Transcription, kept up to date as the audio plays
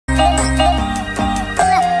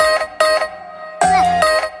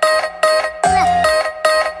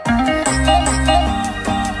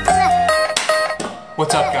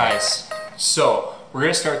So we're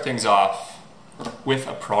gonna start things off with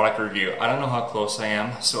a product review. I don't know how close I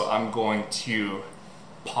am, so I'm going to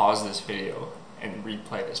pause this video and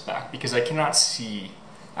replay this back because I cannot see.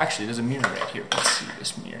 Actually, there's a mirror right here. Let's see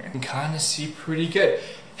this mirror. I can kind of see pretty good.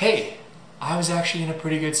 Hey, I was actually in a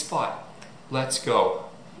pretty good spot. Let's go.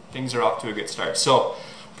 Things are off to a good start. So,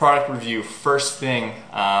 product review. First thing,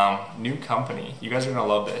 new company. You guys are gonna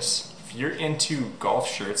love this. If you're into golf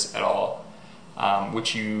shirts at all,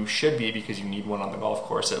 which you should be because you need one on the golf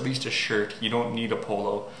course, at least a shirt. You don't need a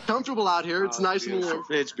polo. Comfortable out here. It's nice and warm.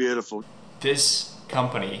 It's beautiful. This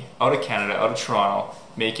company out of Canada, out of Toronto,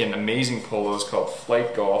 making amazing polos called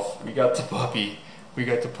Flyte Golf. We got the puppy. We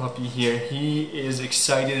got the puppy here. He is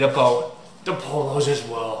excited about the polos as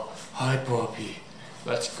well. Hi, puppy.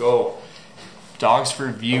 Let's go. Dogs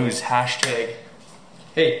for views. Hashtag.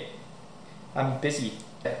 Hey, I'm busy.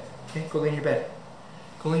 Okay, go lay in your bed.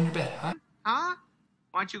 Go lay in your bed, huh? Huh?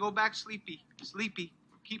 Why don't you go back sleepy? Sleepy.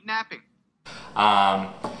 Keep napping.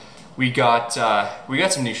 We got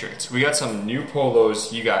some new shirts. We got some new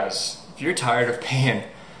polos. You guys, if you're tired of paying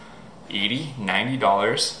 $80, $90,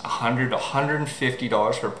 $100,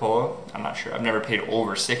 $150 for a polo, I'm not sure. I've never paid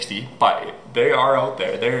over $60, but they are out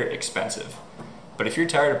there. They're expensive. But if you're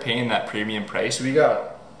tired of paying that premium price, we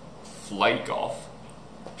got Flyte Golf,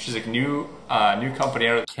 which is a new company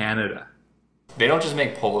out of Canada. They don't just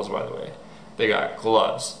make polos, by the way. They got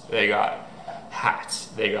gloves, they got hats,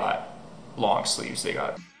 they got long sleeves, they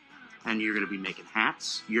got... And you're going to be making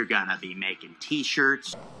hats, you're going to be making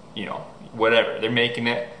t-shirts. You know, whatever. They're making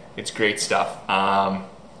it. It's great stuff.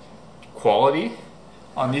 Quality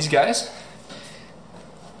on these guys,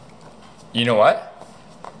 you know what?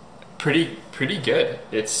 Pretty good.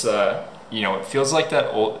 It's, you know, it feels like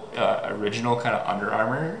that old, original kind of Under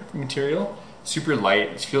Armour material. Super light,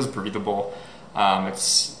 it feels breathable.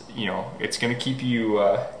 It's, you know, it's gonna keep you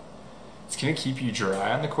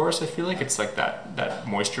dry on the course. I feel like it's like that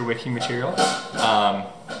moisture wicking material.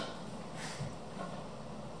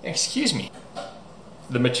 Excuse me.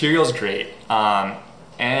 The material's great,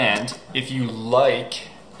 and if you like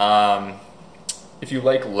loud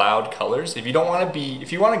colors, if you want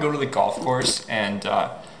to go to the golf course and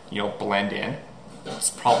you know, blend in, it's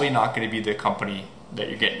probably not going to be the company that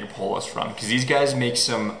you're getting your polos from, because these guys make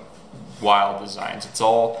some wild designs. It's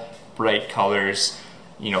all bright colors,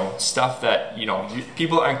 you know, stuff that, you know,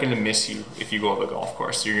 people aren't going to miss you if you go to the golf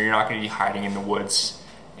course. You're not going to be hiding in the woods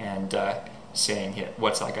and saying, "Hey,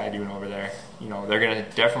 what's that guy doing over there?" You know, they're going to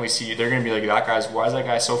definitely see you. They're going to be like, why is that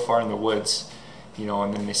guy so far in the woods? You know,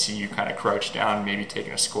 and then they see you kind of crouch down, maybe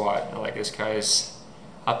taking a squat, and they're like, this guy's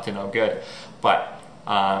up to no good. But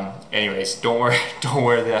anyways, don't wear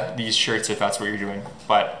these shirts if that's what you're doing.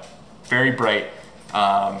 But very bright,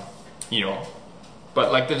 you know,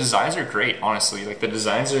 but like the designs are great, honestly. Like the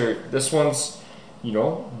designs are, this one's, you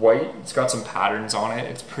know, white. It's got some patterns on it.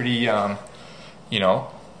 It's pretty, you know,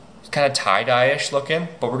 it's kind of tie-dye-ish looking.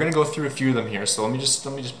 But we're gonna go through a few of them here. So let me just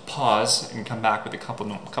pause and come back with a couple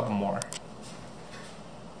more.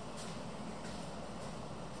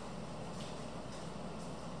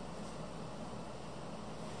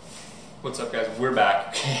 What's up, guys? We're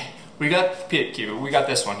back. we got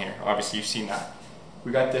this one here. Obviously, you've seen that.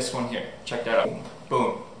 We got this one here. Check that out.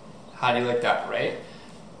 Boom. How do you like that, right?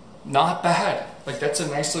 Not bad. Like, that's a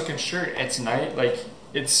nice looking shirt. It's nice. Like,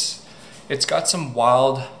 it's got some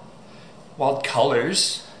wild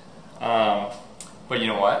colors. But you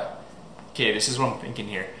know what? Okay, this is what I'm thinking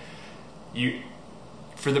here.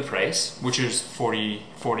 For the price, which is $40,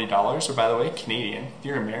 or by the way, Canadian. If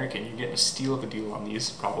you're American, you're getting a steal of a deal on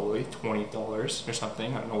these, probably $20 or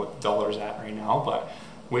something. I don't know what the dollar's at right now, but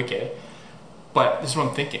wicked. But this is what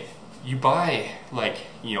I'm thinking. You buy, like,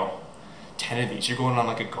 you know, 10 of these. You're going on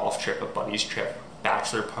like a golf trip, a buddy's trip,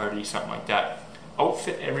 bachelor party, something like that.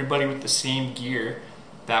 Outfit everybody with the same gear.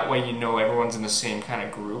 That way you know everyone's in the same kind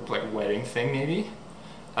of group, like wedding thing maybe.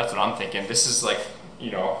 That's what I'm thinking. This is like,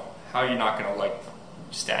 you know, how you're not gonna like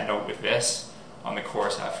stand out with this on the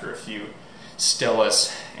course after a few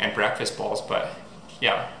Stellas and breakfast balls. But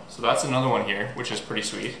yeah, so that's another one here, which is pretty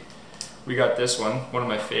sweet. We got this one of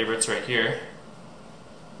my favorites right here.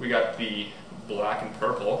 We got the black and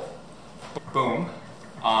purple. Boom.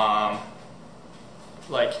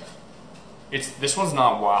 Like, this one's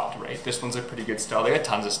not wild, right? This one's a pretty good style. They got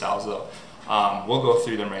tons of styles though. We'll go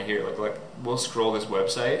through them right here. Like we'll scroll this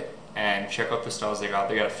website and check out the styles they got.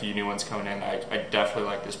 They got a few new ones coming in. I definitely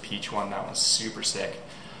like this peach one. That one's super sick.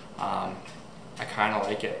 I kind of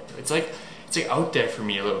like it. It's like out there for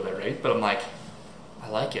me a little bit, right? But I'm like, I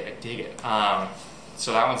like it. I dig it.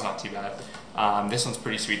 So that one's not too bad. This one's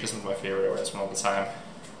pretty sweet. This one's my favorite. I wear this one all the time.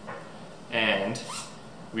 And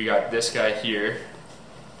we got this guy here,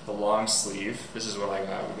 the long sleeve. This is what I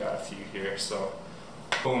got. We got a few here, so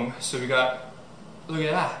boom. So we got, look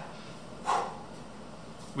at that.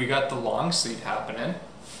 We got the long sleeve happening.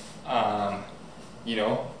 You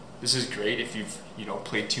know, this is great if you've, you know,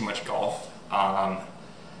 played too much golf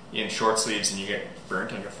in short sleeves and you get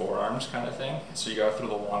burnt on your forearms kind of thing. So you gotta throw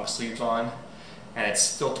the long sleeves on, and it's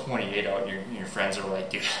still 28 out, and your friends are like,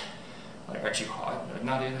 dude, like, aren't you hot? Like,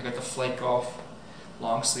 no, dude, I got the Flyte golf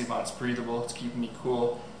long sleeve on. It's breathable, it's keeping me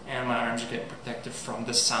cool, and my arms are getting protected from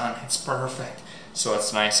the sun. It's perfect. So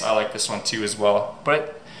it's nice. I like this one too as well.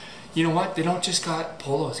 But you know what? They don't just got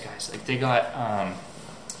polos, guys. Like, they got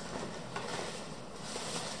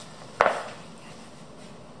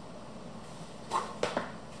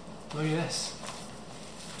look at this.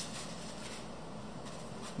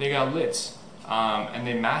 They got lids, and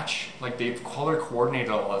they match. Like, they've color coordinated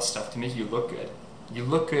all that stuff to make you look good. You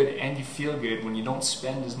look good and you feel good when you don't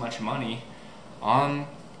spend as much money on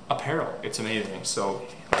apparel. It's amazing. So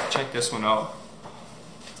check this one out.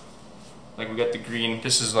 Like, we got the green.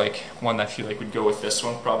 This is like one that I feel like would go with this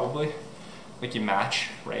one probably. Like, you match,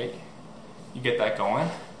 right? You get that going,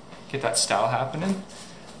 get that style happening.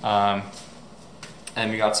 And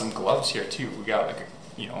we got some gloves here too. We got like a,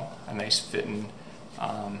 you know, a nice fitting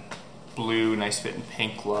blue, nice fitting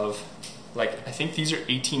pink glove. Like, I think these are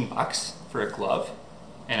 18 bucks for a glove,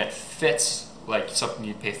 and it fits like something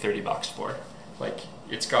you'd pay 30 bucks for. Like,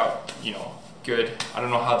 it's got, you know, good, I don't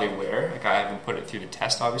know how they wear. Like, I haven't put it through the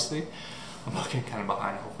test, obviously. I'm looking kind of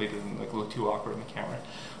behind. Hopefully it doesn't like look too awkward on the camera.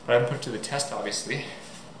 But I haven't put it to the test, obviously.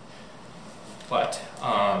 But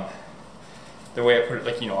the way I put it,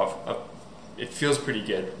 like, you know, it feels pretty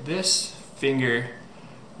good. This finger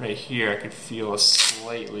right here, I could feel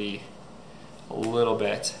slightly, a little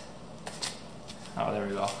bit. Oh, there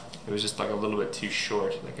we go. It was just like a little bit too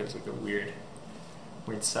short. Like, it was like a weird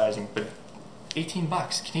sizing. But 18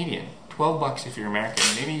 bucks Canadian, 12 bucks if you're American,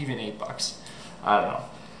 maybe even 8 bucks. I don't know.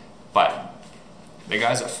 But the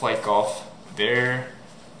guys at Flyte Golf, they're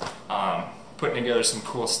putting together some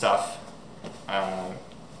cool stuff.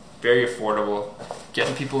 Very affordable,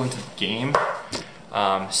 getting people into the game.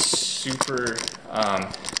 Super,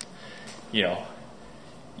 you know,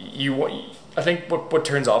 I think what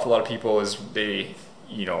turns off a lot of people is they,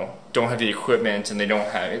 you know, don't have the equipment, and they don't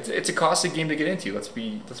have, it's a costly game to get into. Let's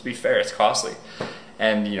be fair, it's costly.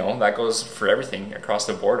 And, you know, that goes for everything across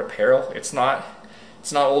the board. Apparel, it's not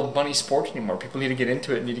old money sport anymore. People need to get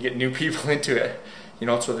into it, need to get new people into it. You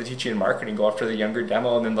know, it's what they teach you in marketing. Go after the younger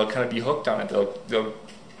demo, and then they'll kind of be hooked on it. They'll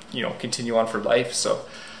you know, continue on for life. So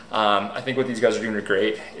I think what these guys are doing are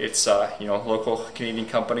great. It's you know, local Canadian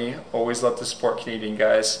company. Always love to support Canadian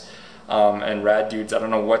guys and rad dudes. I don't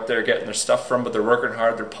know what they're getting their stuff from, but they're working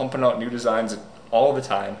hard. They're pumping out new designs all the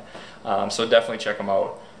time. So definitely check them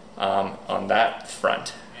out on that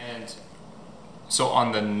front. And so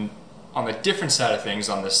on the different side of things,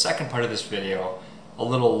 on the second part of this video, a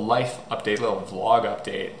little life update, a little vlog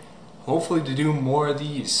update. Hopefully to do more of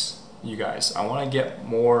these, you guys. I want to get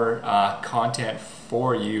more content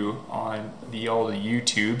for you on all the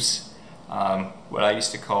YouTubes, what I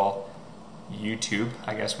used to call YouTube,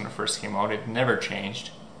 I guess, when it first came out. It never changed.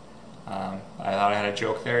 I thought I had a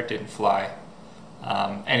joke there, it didn't fly.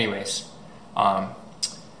 Anyways,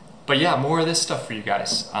 but yeah, more of this stuff for you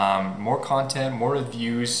guys. More content, more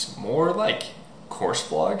reviews, more like course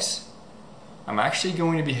vlogs. I'm actually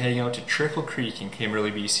going to be heading out to Triple Creek in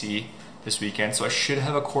Kimberley, BC this weekend, so I should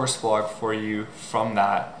have a course vlog for you from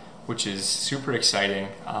that, which is super exciting.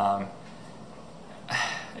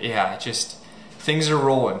 Yeah, just things are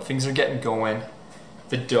rolling, things are getting going.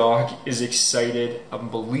 The dog is excited,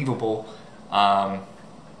 unbelievable. But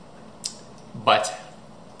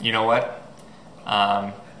you know what?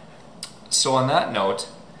 So on that note,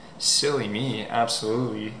 silly me,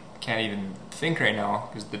 absolutely can't even think right now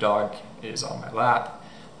because the dog is on my lap.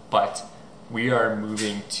 But we are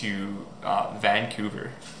moving to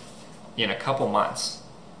Vancouver in a couple months,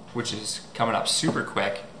 which is coming up super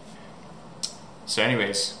quick. So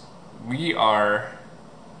anyways, we're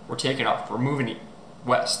taking off. We're moving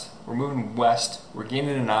west. We're moving west. We're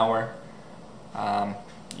gaining an hour.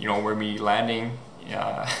 You know, we're gonna be landing.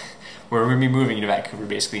 We're gonna be moving to Vancouver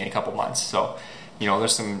basically in a couple months. So, you know,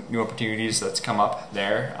 there's some new opportunities that's come up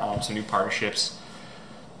there. Some new partnerships.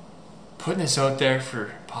 Putting this out there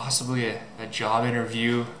for possibly a job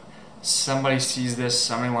interview. Somebody sees this,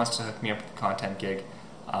 somebody wants to hook me up with a content gig.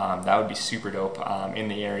 That would be super dope in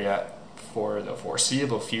the area for the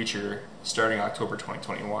foreseeable future, starting October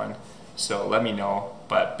 2021. So let me know.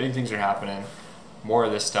 But big things are happening. More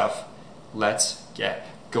of this stuff. Let's get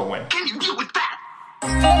going. Can you deal with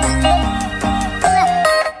that?